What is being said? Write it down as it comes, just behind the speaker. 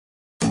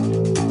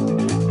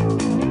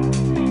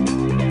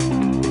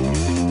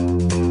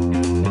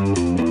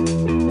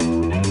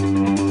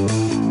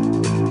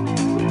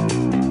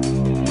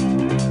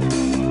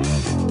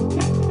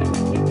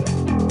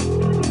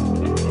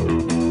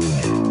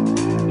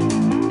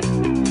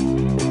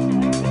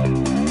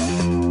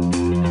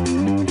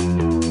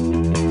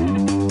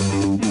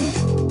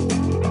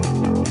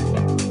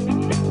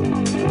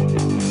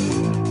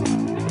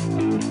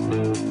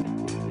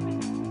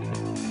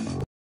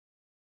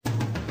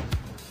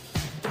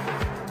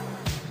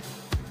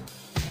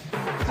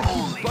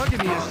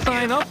bugging me to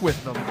sign up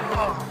with them.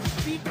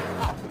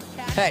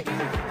 Hey.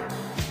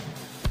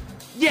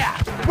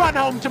 Yeah, run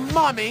home to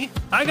mommy.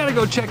 I gotta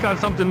go check on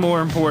something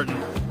more important.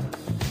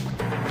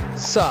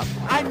 Sup?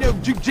 I know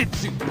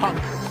jujitsu, punk.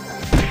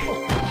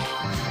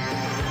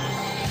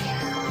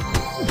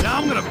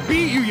 Now I'm gonna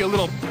beat you, you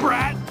little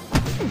brat!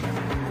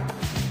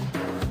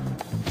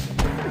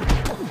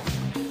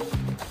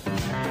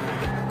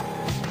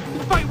 You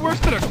fight worse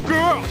than a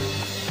girl!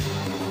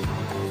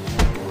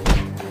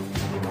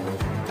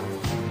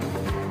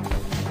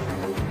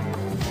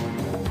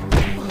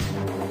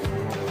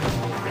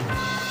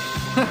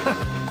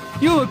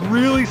 You look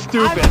really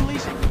stupid. I'm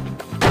unleashing.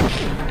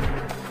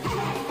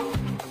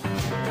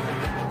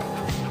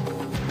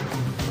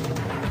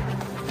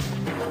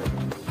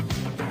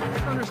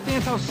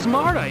 Understands how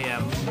smart I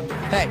am.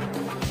 Hey.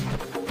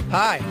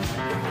 Hi.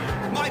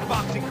 My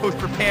boxing coach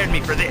prepared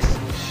me for this.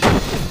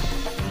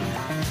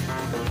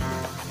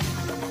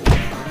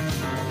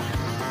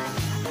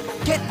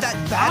 Get that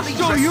badly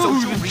show dressed you social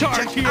who's in charge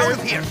reject here. out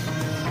of here.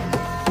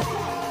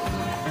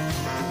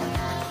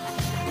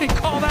 They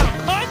call that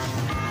a punch?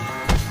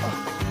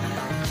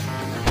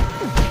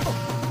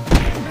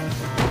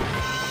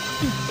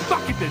 You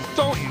suck at this,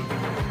 don't you?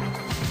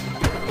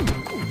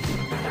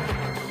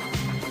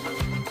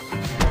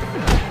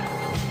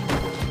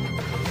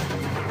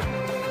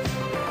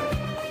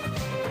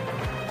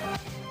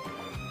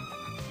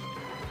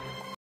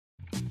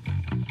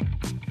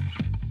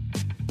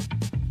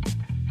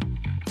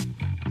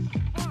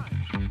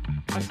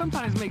 I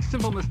sometimes make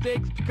simple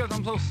mistakes because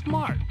I'm so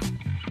smart.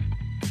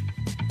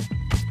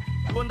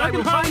 I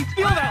can hardly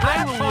feel that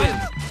last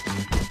punch.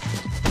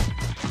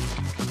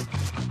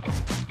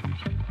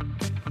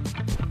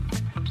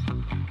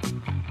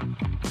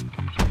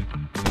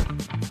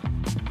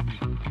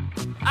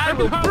 I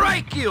will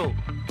break you.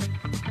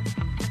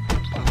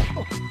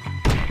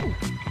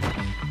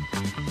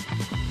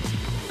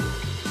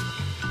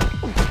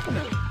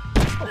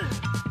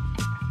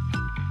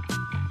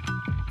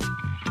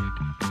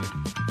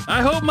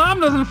 I hope Mom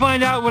doesn't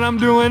find out what I'm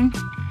doing.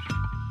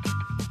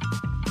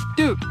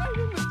 Dude, Right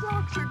in the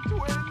toxic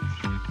twins.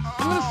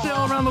 I'm gonna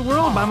sail around the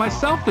world by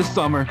myself this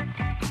summer.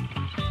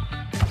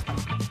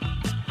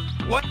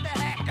 What the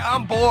heck?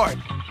 I'm bored.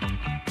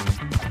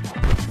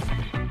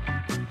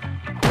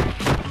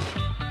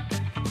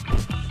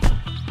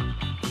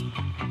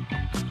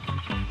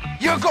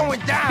 You're going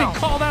They down.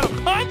 call that a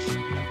punch?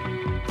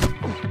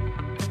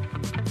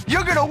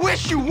 You're gonna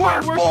wish you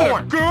weren't Worse than a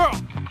born. girl.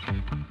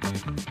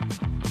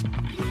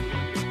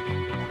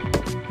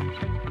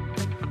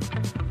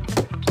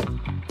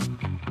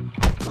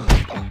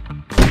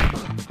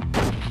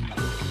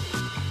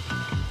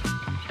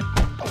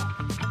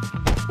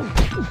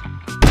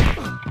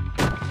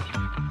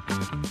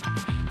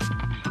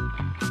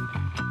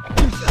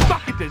 You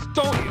suck at this,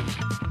 don't you?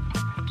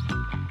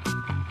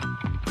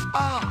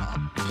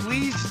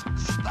 Please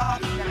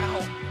stop now.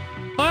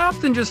 I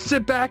often just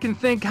sit back and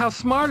think how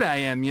smart I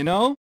am, you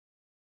know?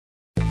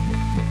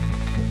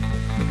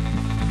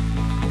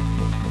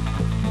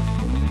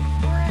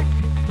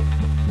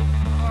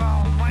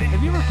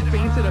 Have you ever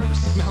fainted after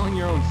smelling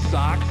your own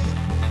socks?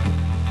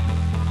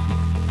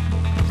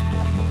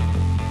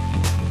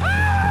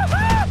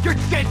 You're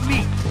dead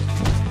meat.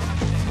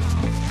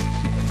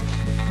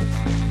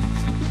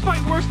 You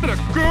fight worse than a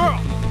girl!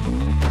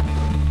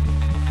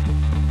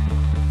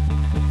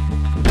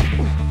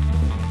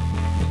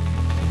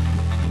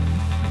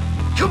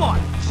 Come on.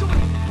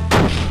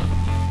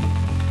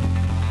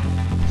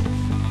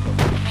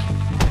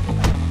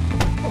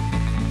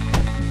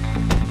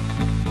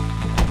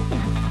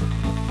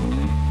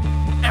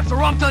 After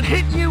I'm done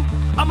hitting you,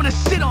 I'm gonna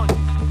sit on you.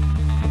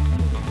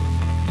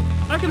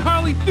 I can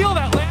hardly feel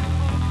that last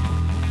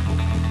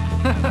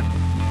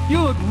one.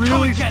 You look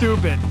really get it.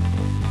 stupid.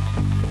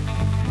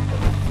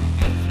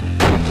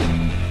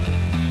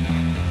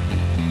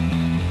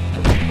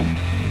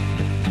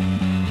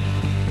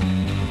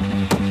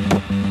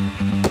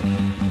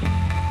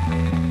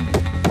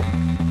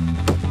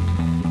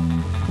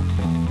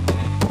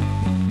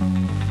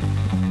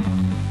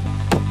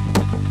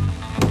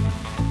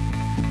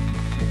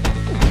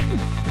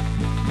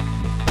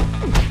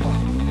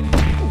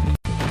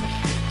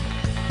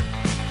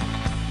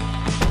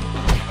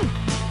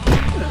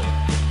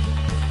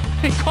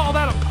 They call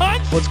that a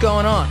punch? What's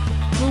going on?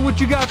 Well, what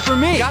you got for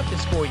me? Got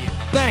this for you.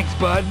 Thanks,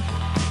 bud.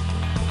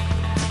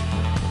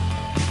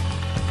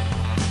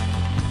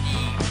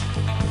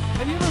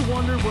 Have you ever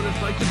wondered what it's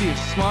like to be as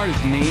smart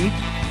as me?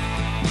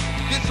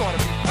 This ought to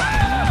be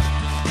fun.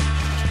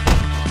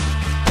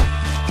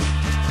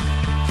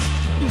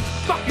 You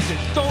suck at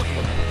this, don't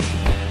you?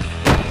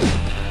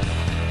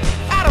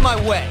 Out of my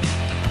way.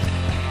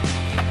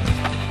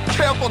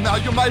 Careful now,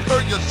 you might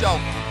hurt yourself.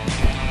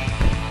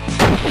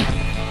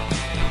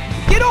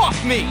 Get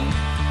off me!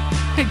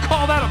 They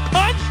call that a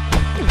punch?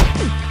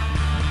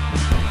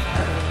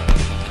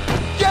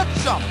 Get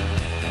some.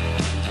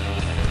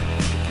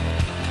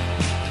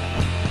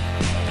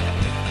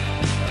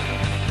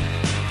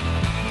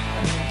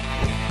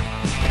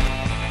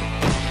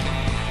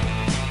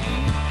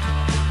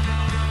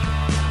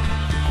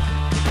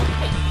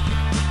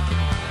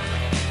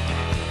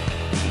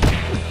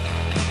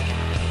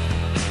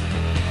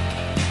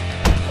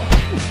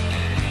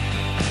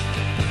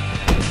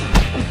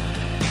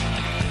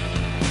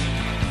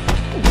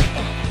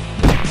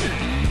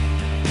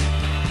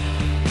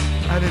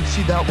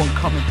 that one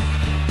coming.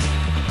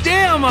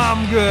 Damn,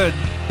 I'm good.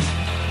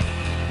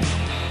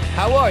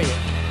 How are you?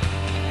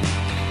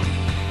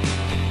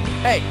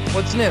 Hey,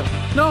 what's new?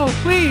 No,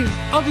 please.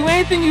 I'll do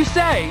anything you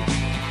say.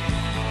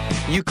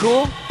 You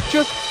cool?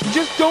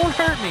 Just don't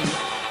hurt me.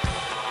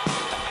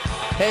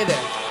 Hey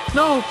there.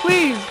 No,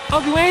 please.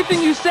 I'll do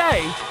anything you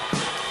say.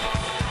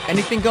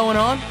 Anything going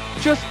on?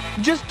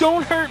 Just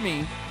don't hurt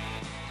me.